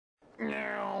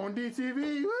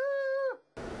DTV. Woo!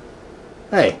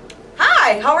 Hey.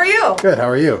 Hi, how are you? Good, how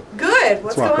are you? Good.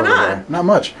 What's going on? There. Not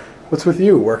much. What's with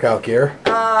you? Workout gear?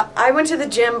 I went to the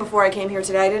gym before I came here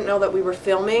today. I didn't know that we were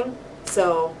filming,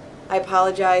 so I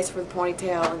apologize for the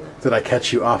ponytail. Did I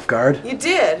catch you off guard? You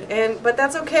did, but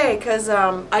that's okay, because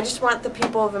I just want the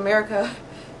people of America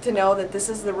to know that this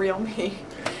is the real me.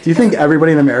 Do you think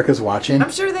everybody in America is watching?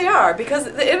 I'm sure they are, because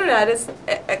the internet is,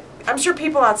 I'm sure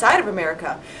people outside of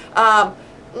America.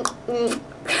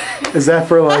 Is that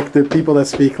for like the people that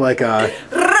speak like Yeah.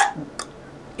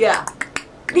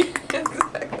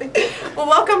 Exactly. Well,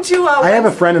 welcome to I have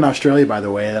a friend in Australia, by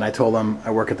the way, and I told him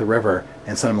I work at the river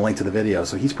and sent him a link to the video,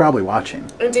 so he's probably watching.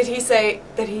 And did he say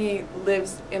that he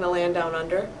lives in a land down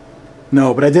under?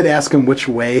 No, but I did ask him which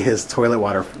way his toilet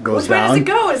water goes down. Which way does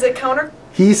it go? Is it counter?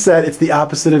 He said it's the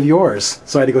opposite of yours.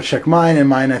 So I had to go check mine, and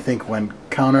mine I think went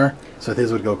counter, so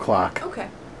his would go clock. Okay.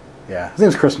 Yeah. His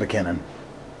name's Chris McKinnon.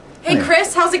 Hey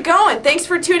Chris, how's it going? Thanks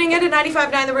for tuning in to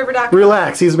 95.9theriver.com.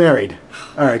 Relax, he's married.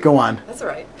 Alright, go on. That's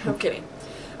alright. I'm kidding.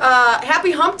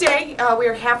 Happy hump day. We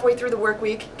are halfway through the work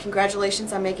week.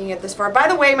 Congratulations on making it this far. By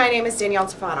the way, my name is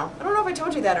Danielle. I don't know if I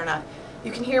told you that or not.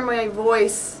 You can hear my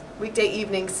voice weekday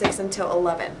evenings 6 until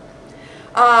 11.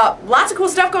 Lots of cool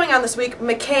stuff going on this week.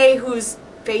 McKay, whose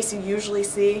face you usually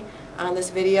see on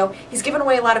this video, he's giving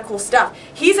away a lot of cool stuff.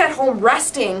 He's at home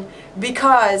resting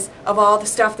because of all the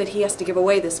stuff that he has to give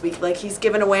away this week. Like he's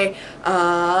given away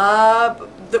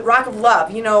the Rock of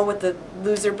Love, you know, with the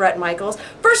loser Bret Michaels.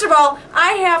 First of all,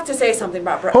 I have to say something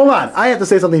about Bret. Hold on, I have to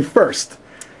say something first.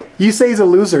 You say he's a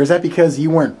loser. Is that because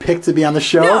you weren't picked to be on the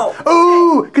show? No.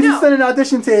 Oh, because you sent an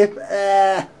audition tape.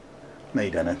 No, you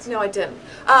didn't. No, I didn't.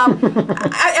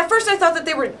 At first, I thought that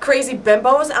they were crazy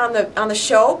bimbos on the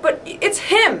show, but it's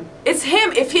him. It's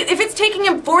him. If it's taking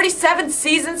him 47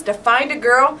 seasons to find a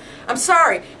girl, I'm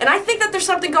sorry. And I think that there's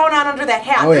something going on under that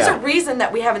hat. There's a reason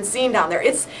that we haven't seen down there.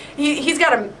 He's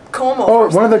got a comb over. Oh,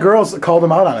 one of the girls called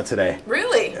him out on it today.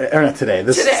 Really? Or not today.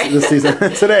 This season.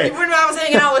 Today. When I was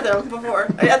hanging out with him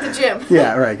before at the gym.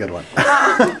 Yeah, right. Good one.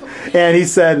 And he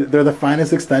said they're the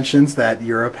finest extensions that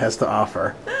Europe has to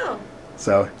offer. Oh.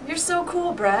 So you're so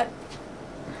cool, Bret.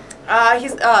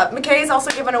 McKay's also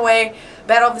giving away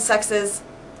Battle of the Sexes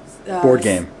board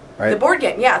game, right? The board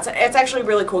game, yeah. It's actually a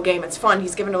really cool game. It's fun.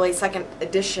 He's giving away second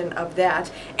edition of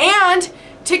that, and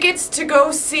tickets to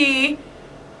go see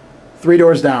Three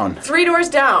Doors Down. Three Doors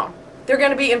Down. They're going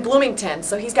to be in Bloomington,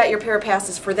 so he's got your pair of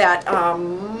passes for that.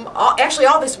 Actually,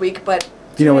 all this week, but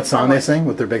do you know what song they sing?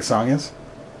 What their big song is?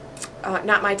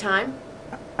 Not My Time.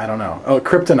 I don't know. Oh,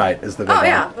 Kryptonite is the big one. Oh,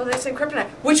 yeah. Well, they sing Kryptonite,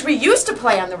 which we used to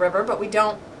play on the river, but we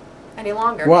don't any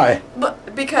longer. Why?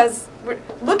 Because,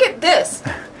 look at this.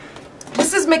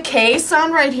 This is McKay's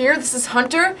son right here. This is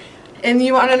Hunter. And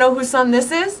you want to know whose son this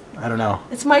is? I don't know.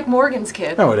 It's Mike Morgan's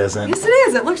kid. No, it isn't. Yes, it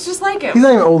is. It looks just like him. He's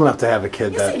not even old enough to have a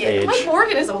kid that age. Mike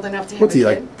Morgan is old enough to have What's a kid.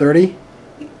 What's he, like 30?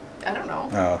 I don't know.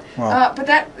 Oh, well. But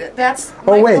that's Oh, Mike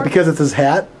wait, Morgan. because it's his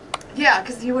hat? Yeah,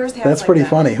 because he wears hats That's like pretty that.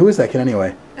 funny. Who is that kid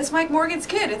anyway? It's Mike Morgan's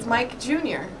kid. It's Mike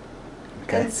Jr.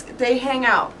 Okay. They hang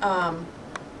out.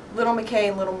 Little McKay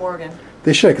and Little Morgan.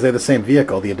 They should, because they have the same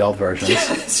vehicle, the adult versions. Yeah,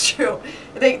 that's true.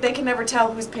 They can never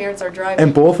tell whose parents are driving.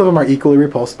 And both of them are equally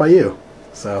repulsed by you.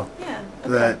 So. Yeah.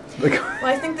 Okay. Well,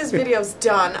 I think this video's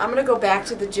done. I'm going to go back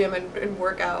to the gym and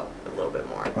work out a little bit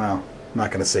more. Well, I'm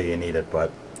not going to say you need it,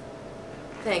 but.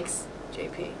 Thanks,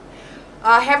 JP.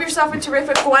 Have yourself a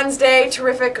terrific Wednesday,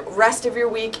 terrific rest of your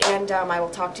week, and I will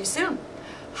talk to you soon.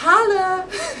 Holla!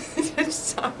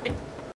 Sorry.